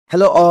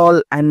Hello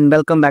all and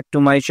welcome back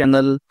to my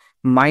channel.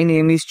 My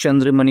name is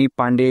Chandramani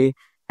Pandey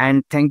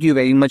and thank you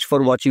very much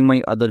for watching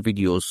my other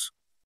videos.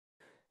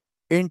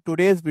 In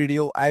today's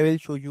video, I will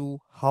show you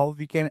how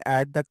we can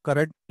add the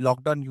current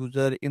lockdown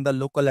user in the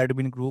local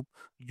admin group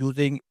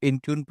using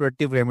Intune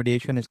Proactive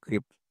Remediation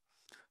script.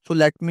 So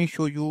let me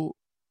show you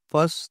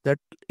first that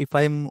if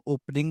I'm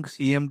opening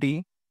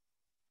CMD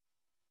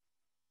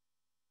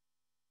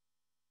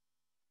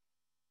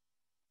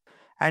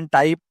and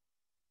type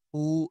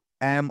who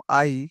am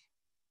I,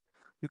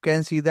 you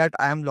can see that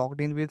I am logged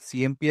in with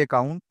CMP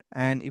account,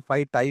 and if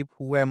I type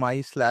who am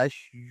I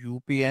slash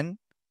UPN,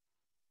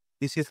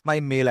 this is my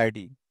mail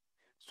ID.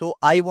 So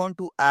I want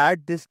to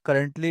add this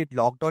currently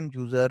logged on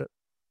user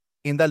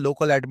in the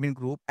local admin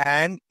group.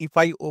 And if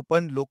I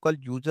open local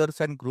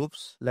users and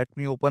groups, let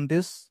me open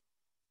this,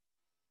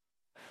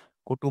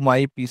 go to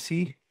my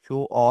PC,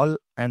 show all,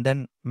 and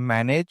then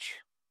manage,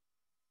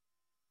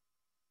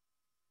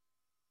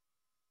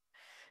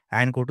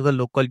 and go to the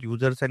local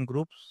users and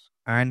groups.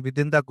 And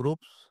within the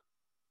groups,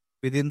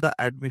 within the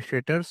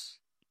administrators,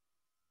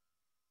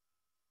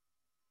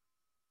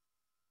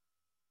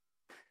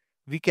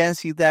 we can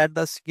see that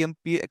the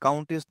CMP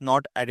account is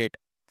not added.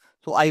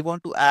 So I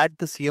want to add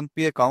the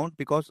CMP account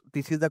because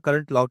this is the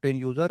current logged in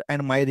user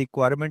and my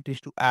requirement is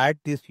to add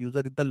this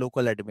user in the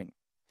local admin.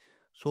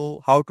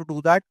 So how to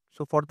do that?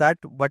 So for that,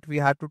 what we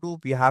have to do,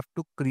 we have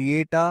to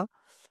create a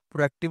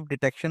proactive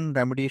detection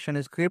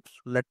remediation scripts.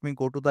 Let me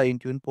go to the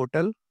Intune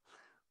portal.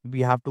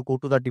 We have to go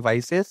to the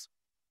devices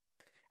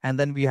and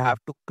then we have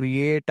to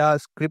create a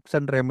scripts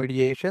and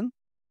remediation.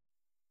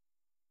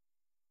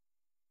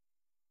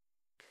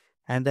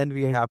 And then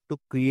we have to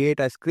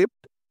create a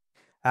script,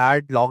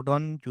 add logged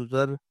on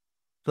user to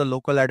the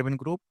local admin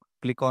group,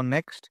 click on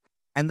next.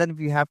 And then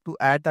we have to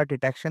add the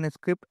detection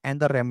script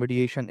and the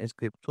remediation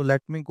script. So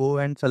let me go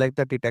and select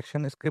the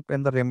detection script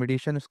and the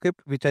remediation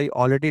script, which I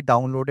already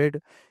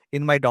downloaded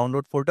in my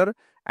download folder.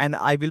 And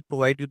I will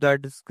provide you the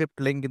script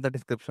link in the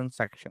description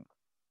section.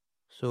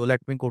 So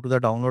let me go to the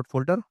download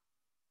folder.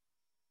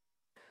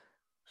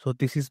 So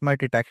this is my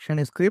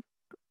detection script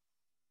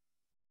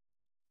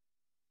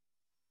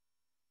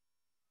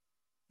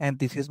and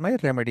this is my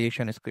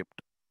remediation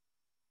script.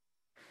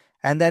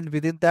 And then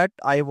within that,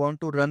 I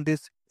want to run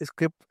this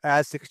script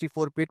as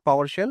 64-bit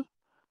PowerShell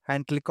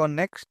and click on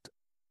next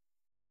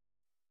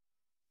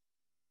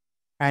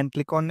and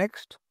click on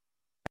next.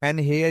 And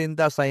here in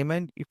the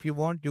assignment, if you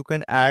want, you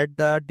can add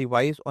the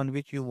device on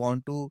which you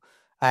want to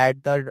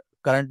add the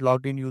current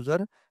logged in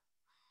user.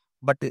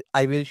 But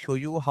I will show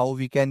you how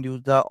we can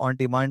use the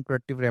on-demand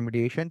proactive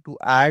remediation to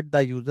add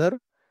the user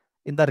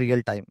in the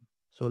real time.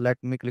 So let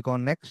me click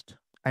on next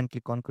and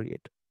click on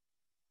create.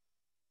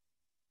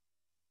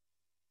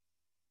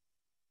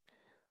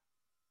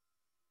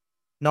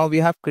 Now we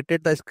have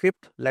created the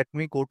script. Let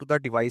me go to the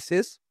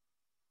devices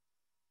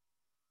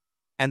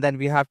and then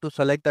we have to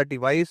select the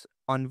device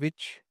on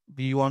which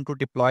we want to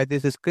deploy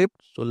this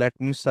script. So let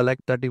me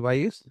select the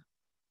device.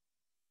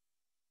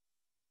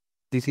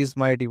 This is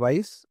my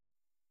device.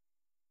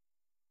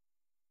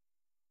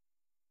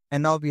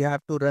 And now we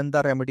have to run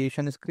the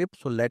remediation script.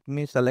 So let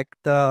me select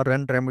the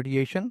run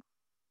remediation.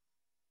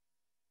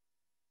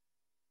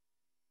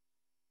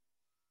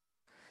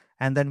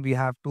 And then we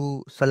have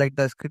to select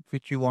the script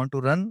which you want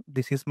to run.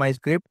 This is my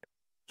script.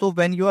 So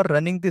when you are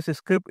running this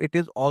script, it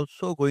is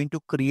also going to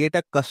create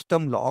a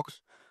custom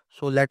logs.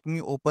 So let me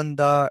open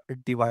the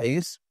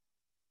device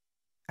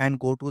and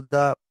go to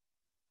the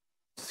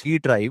C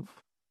drive.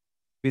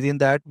 Within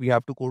that, we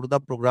have to go to the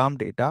program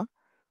data,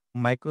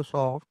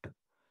 Microsoft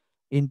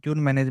Intune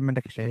management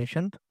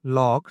extension,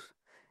 logs.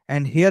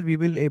 And here we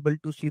will able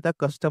to see the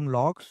custom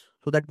logs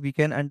so that we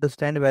can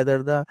understand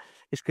whether the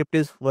script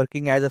is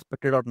working as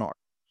expected or not.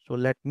 So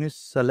let me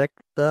select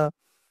the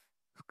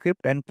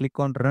script and click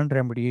on run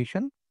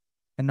remediation.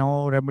 And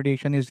now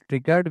remediation is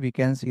triggered. We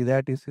can see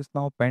that this is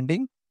now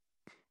pending.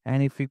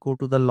 And if we go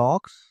to the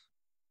logs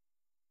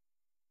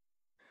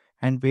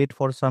and wait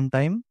for some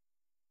time,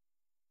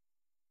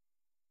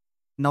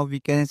 now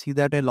we can see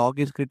that a log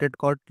is created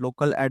called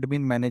local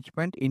admin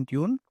management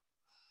Intune.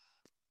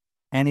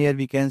 And here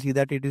we can see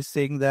that it is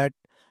saying that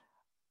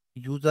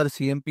user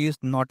CMP is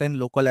not a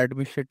local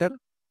administrator.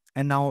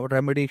 And now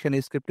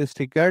remediation script is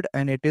triggered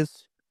and it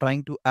is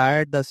trying to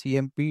add the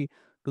CMP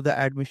to the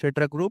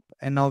administrator group.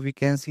 And now we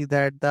can see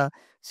that the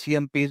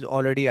CMP is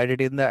already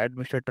added in the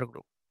administrator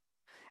group.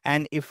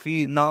 And if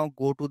we now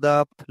go to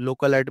the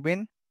local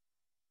admin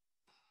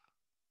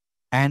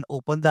and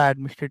open the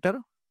administrator,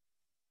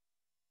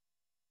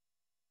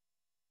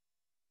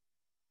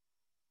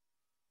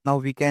 now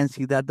we can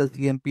see that the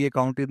CMP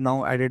account is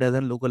now added as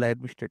a local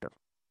administrator.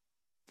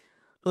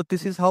 So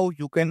this is how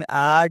you can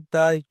add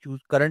the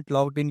current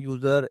logged in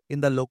user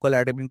in the local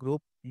admin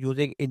group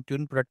using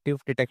Intune Proactive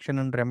Detection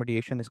and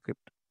Remediation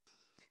script.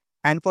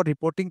 And for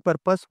reporting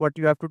purpose, what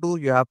you have to do,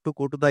 you have to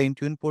go to the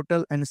Intune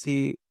portal and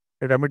see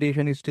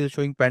remediation is still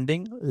showing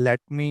pending. Let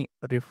me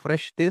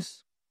refresh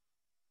this.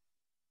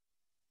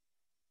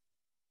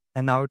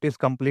 And now it is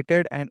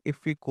completed. And if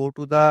we go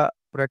to the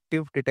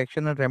proactive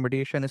detection and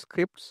remediation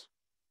scripts,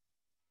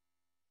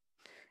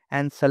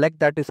 and select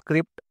that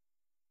script.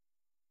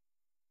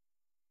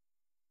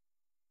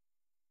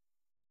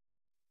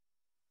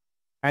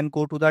 And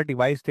go to the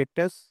device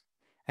status.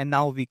 And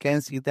now we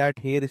can see that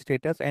here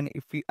status. And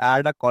if we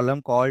add a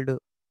column called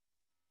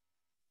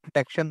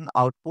detection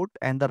output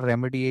and the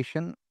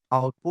remediation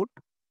output,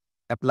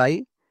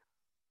 apply.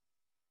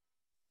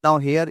 Now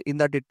here in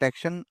the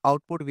detection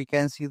output, we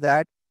can see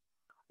that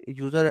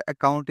user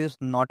account is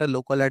not a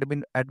local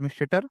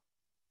administrator.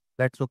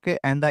 That's okay.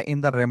 And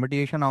in the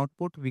remediation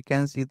output, we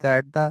can see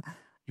that the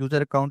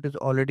user account is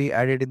already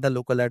added in the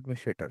local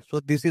administrator. So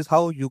this is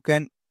how you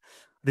can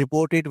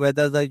report it,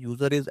 whether the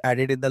user is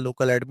added in the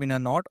local admin or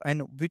not,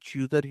 and which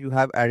user you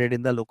have added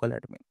in the local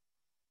admin.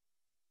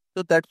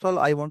 So that's all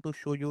I want to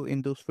show you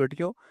in this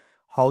video,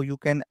 how you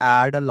can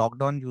add a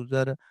lockdown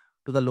user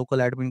to the local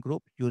admin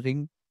group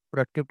using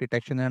proactive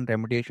detection and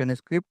remediation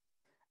script.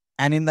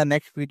 And in the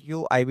next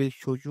video, I will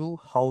show you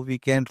how we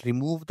can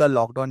remove the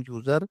lockdown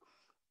user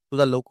to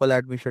the local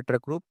administrator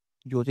group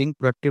using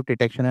proactive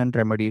detection and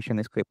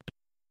remediation script.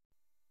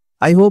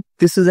 I hope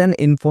this is an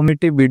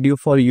informative video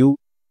for you.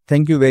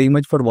 Thank you very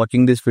much for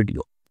watching this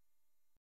video.